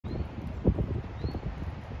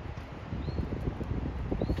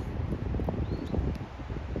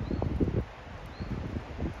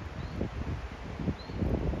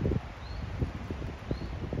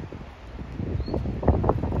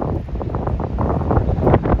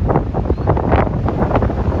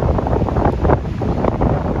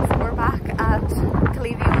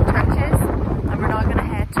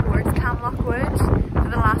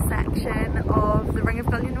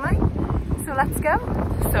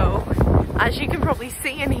So, as you can probably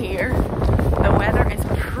see in here, the weather is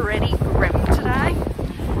pretty grim today.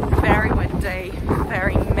 Very windy,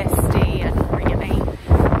 very misty and rainy.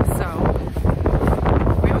 So,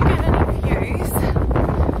 we won't get any views.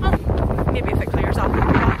 Well, maybe if it clears up,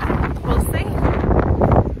 but we'll see.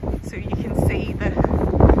 So you can see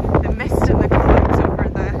the mist and the clouds over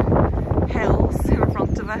the hills in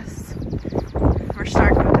front of us. We're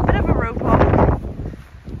starting with a bit of a road walk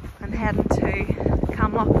and heading to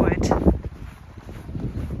Camlough Wood.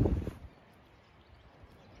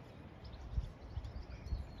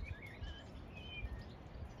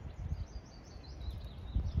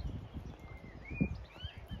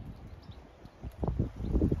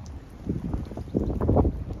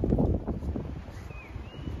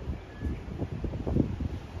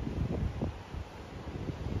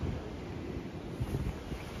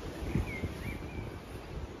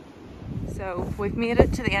 So we've made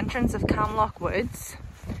it to the entrance of Camlough Woods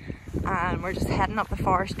and we're just heading up the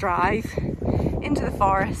forest drive into the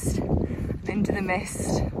forest and into the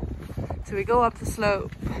mist. So we go up the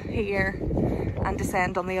slope here and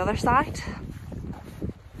descend on the other side.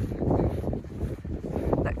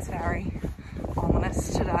 Looks very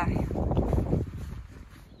ominous today.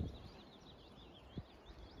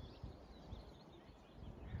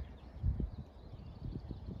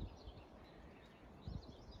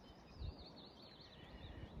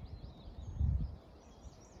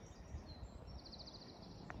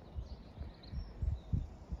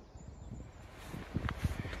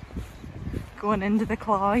 Going into the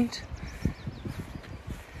cloud.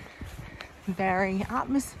 Very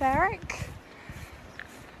atmospheric.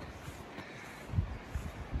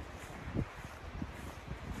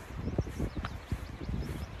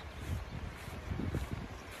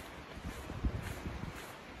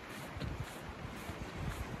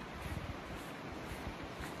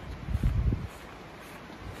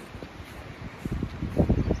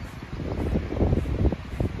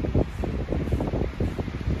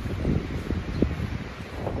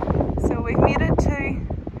 We've made it to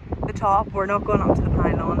the top. We're not going up to the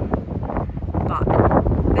pylon, but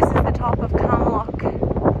this is the top of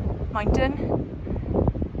Camlough Mountain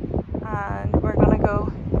and we're gonna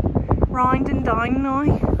go round and down now,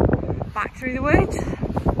 back through the wood.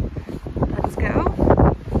 Let's go.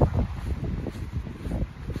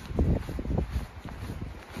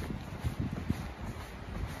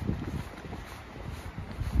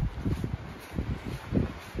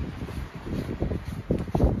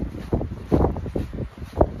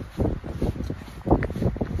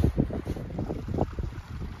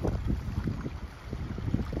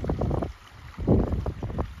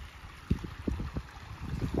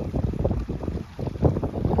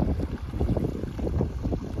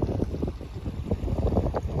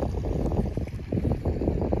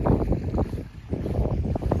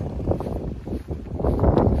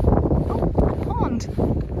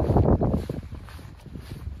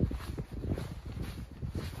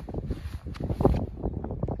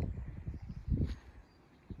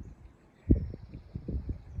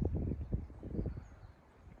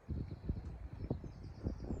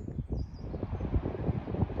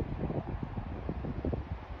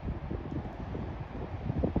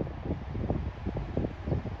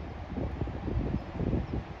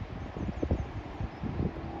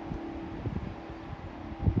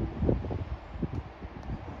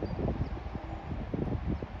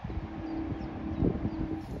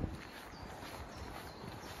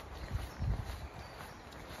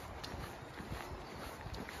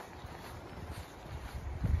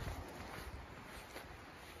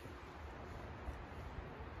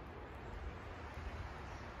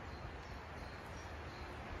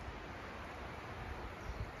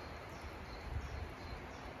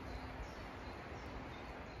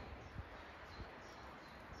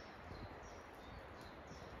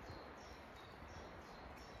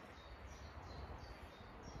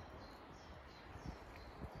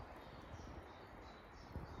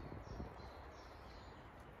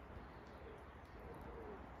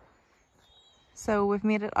 So we've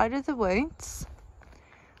made it out of the woods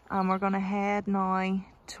and we're going to head now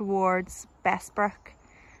towards Bessbrook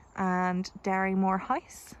and Derrymore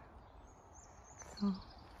House. So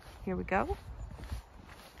here we go.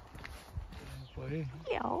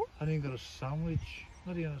 Yeah. I didn't got a sandwich.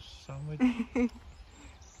 Not even a sandwich.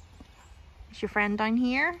 Is your friend down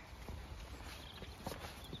here?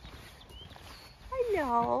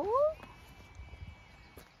 Hello.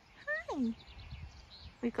 Hi.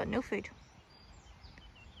 We've got no food.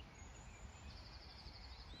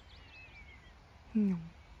 No.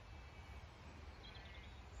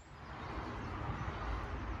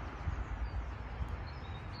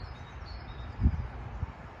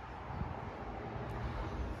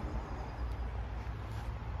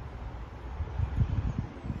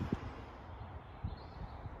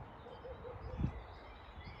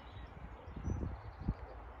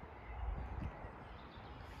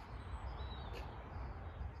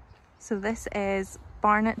 So this is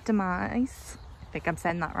Barnet Demise. I think I'm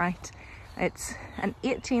saying that right. It's an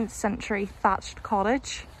 18th century thatched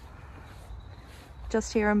cottage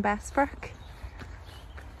just here in Bessbrook,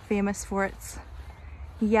 famous for its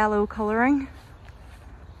yellow colouring.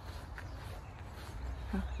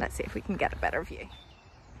 Let's see if we can get a better view.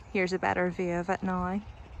 Here's a better view of it now.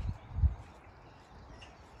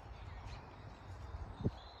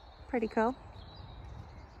 Pretty cool.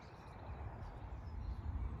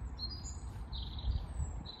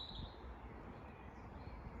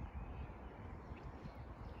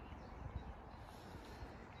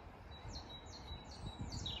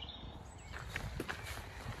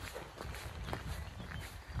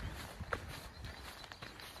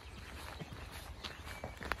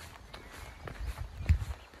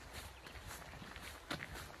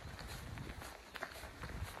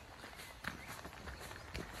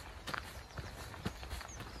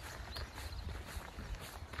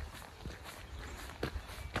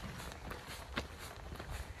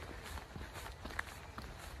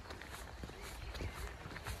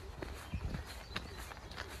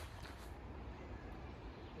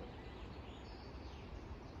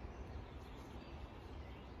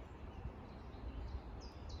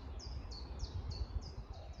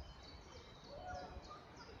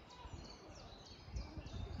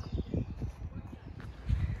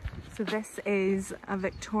 So this is a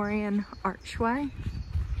Victorian archway.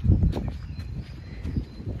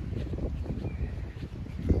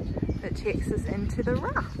 That takes us into the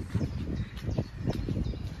Rath.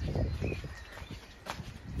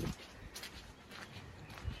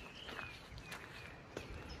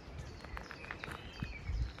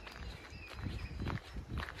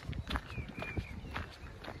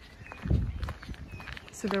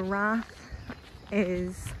 So the Rath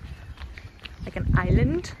is like an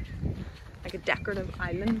island, like a decorative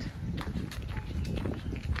island.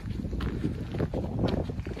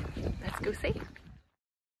 Let's go see.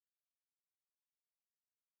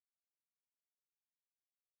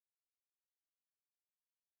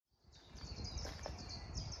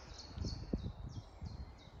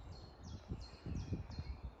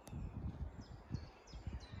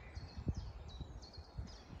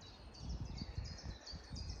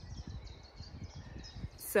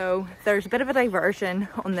 So there's a bit of a diversion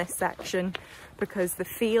on this section because the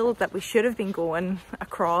field that we should have been going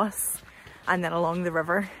across and then along the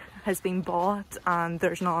river has been bought, and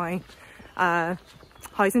there's now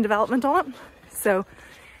housing development on it. So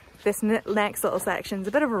this next little section is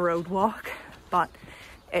a bit of a road walk, but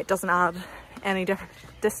it doesn't add any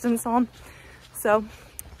distance on. So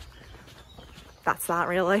that's that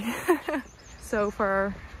really. So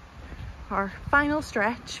for our final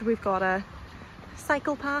stretch, we've got a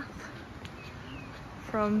cycle path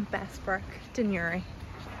from Bessbrook to Newry.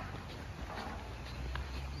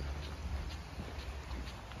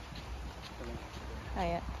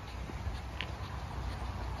 Hiya.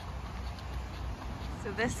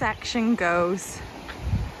 So this section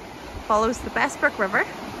follows the Bessbrook River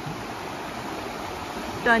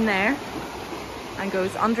down there and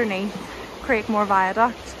goes underneath Craigmore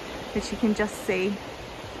Viaduct, which you can just see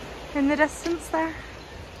in the distance there.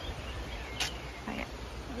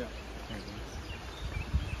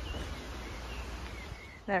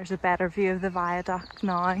 There's a better view of the viaduct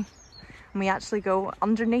now, and we actually go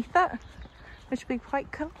underneath it, which would be quite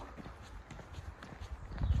cool.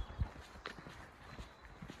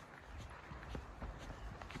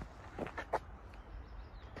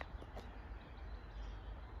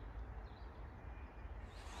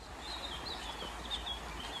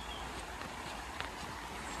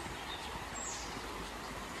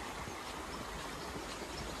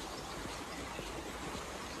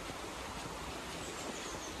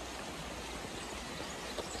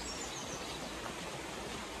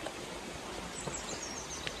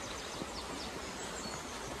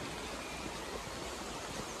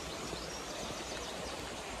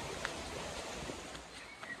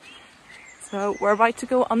 So we're about to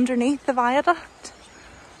go underneath the viaduct.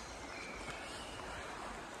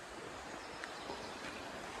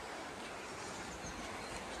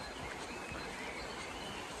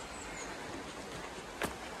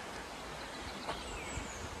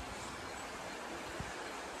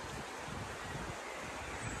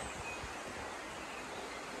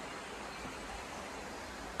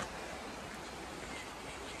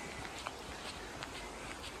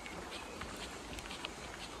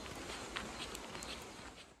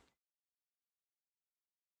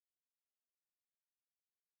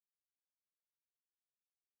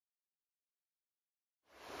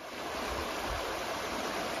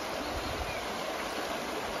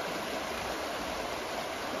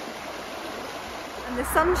 And the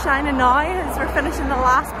sun's shining now as we're finishing the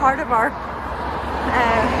last part of our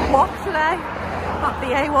walk today up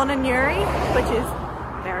the A1 in Newry, which is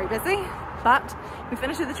very busy, but we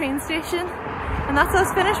finished at the train station and that's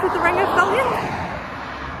us finished with the Ring of Gullion.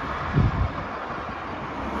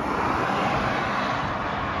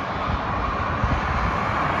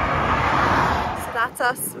 So that's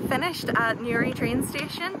us finished at Newry train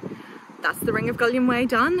station. That's the Ring of Gullion Way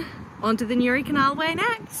done. On to the Newry Canal Way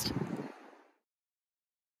next.